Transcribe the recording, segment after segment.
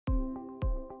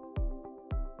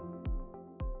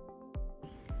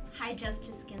Hi,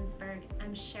 Justice Ginsburg.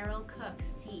 I'm Cheryl Cook,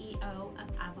 CEO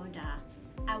of Avodah.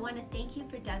 I want to thank you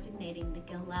for designating the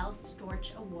Gilel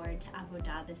Storch Award to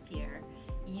Avodah this year.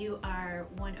 You are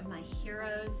one of my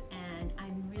heroes, and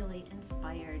I'm really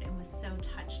inspired and was so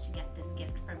touched to get this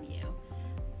gift from you.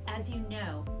 As you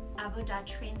know, Avodah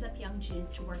trains up young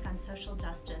Jews to work on social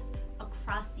justice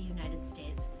across the United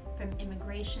States, from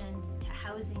immigration to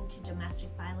housing to domestic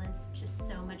violence to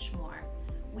so much more.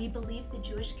 We believe the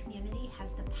Jewish community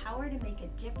has the power to make a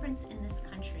difference in this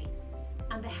country.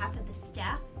 On behalf of the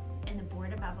staff and the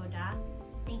board of Avodah,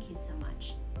 thank you so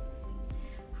much.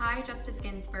 Hi, Justice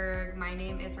Ginsburg. My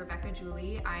name is Rebecca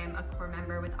Julie. I am a core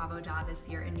member with Avodah this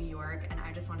year in New York, and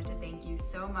I just wanted to thank you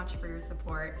so much for your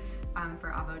support for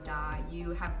Avodah.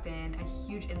 You have been a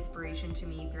huge inspiration to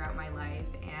me throughout my life,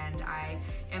 and I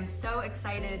am so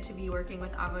excited to be working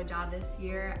with Avodah this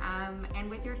year and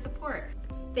with your support.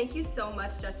 Thank you so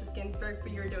much, Justice Ginsburg, for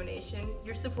your donation.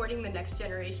 You're supporting the next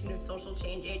generation of social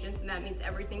change agents, and that means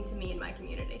everything to me and my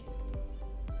community.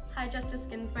 Hi, Justice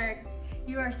Ginsburg.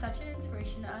 You are such an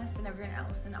inspiration to us and everyone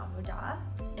else in Avodah.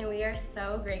 And we are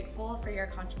so grateful for your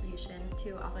contribution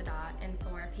to Avodah and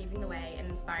for paving the way and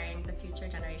inspiring the future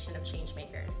generation of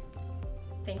changemakers.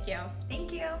 Thank you.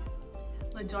 Thank you.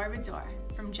 L'dor v'dor,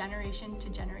 from generation to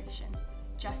generation.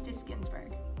 Justice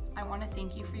Ginsburg, I want to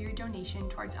thank you for your donation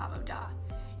towards Avodah.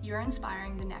 You're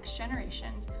inspiring the next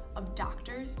generations of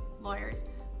doctors, lawyers,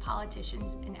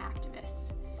 politicians, and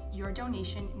activists. Your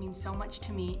donation means so much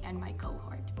to me and my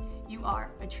cohort. You are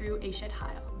a true Eshet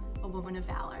Hayil, a woman of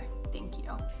valor. Thank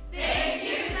you. Thank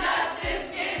you,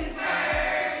 Justice